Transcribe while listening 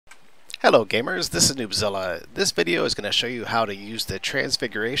Hello gamers, this is Noobzilla. This video is going to show you how to use the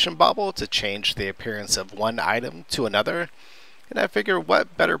Transfiguration bauble to change the appearance of one item to another. And I figure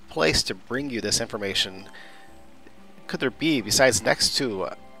what better place to bring you this information could there be besides next to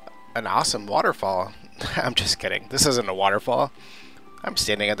an awesome waterfall. I'm just kidding, this isn't a waterfall. I'm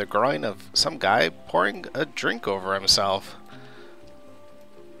standing at the groin of some guy pouring a drink over himself.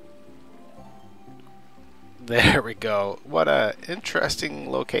 There we go. What a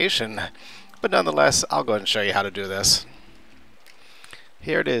interesting location. But nonetheless, I'll go ahead and show you how to do this.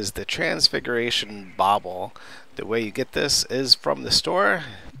 Here it is, the Transfiguration bauble. The way you get this is from the store.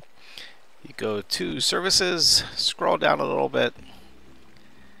 You go to services, scroll down a little bit,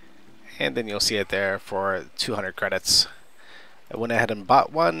 and then you'll see it there for 200 credits. I went ahead and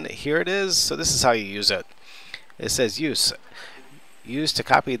bought one. Here it is. So this is how you use it. It says use. Use to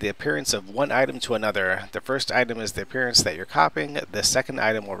copy the appearance of one item to another. The first item is the appearance that you're copying. The second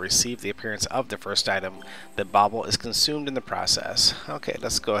item will receive the appearance of the first item. The bauble is consumed in the process. Okay,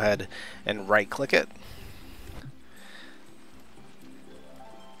 let's go ahead and right click it.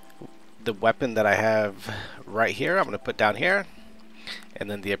 The weapon that I have right here, I'm going to put down here. And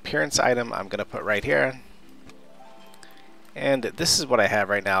then the appearance item, I'm going to put right here. And this is what I have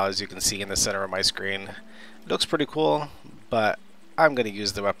right now, as you can see in the center of my screen. It looks pretty cool, but I'm going to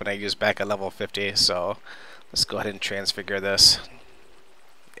use the weapon I used back at level 50, so let's go ahead and transfigure this.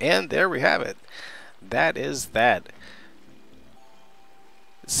 And there we have it. That is that.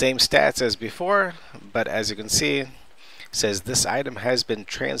 Same stats as before, but as you can see, it says this item has been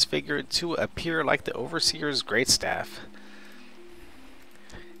transfigured to appear like the Overseer's greatstaff.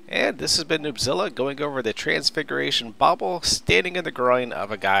 And this has been Noobzilla going over the Transfiguration bauble, standing in the groin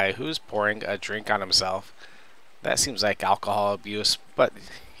of a guy who's pouring a drink on himself. That seems like alcohol abuse, but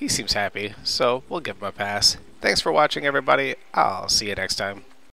he seems happy, so we'll give him a pass. Thanks for watching, everybody. I'll see you next time.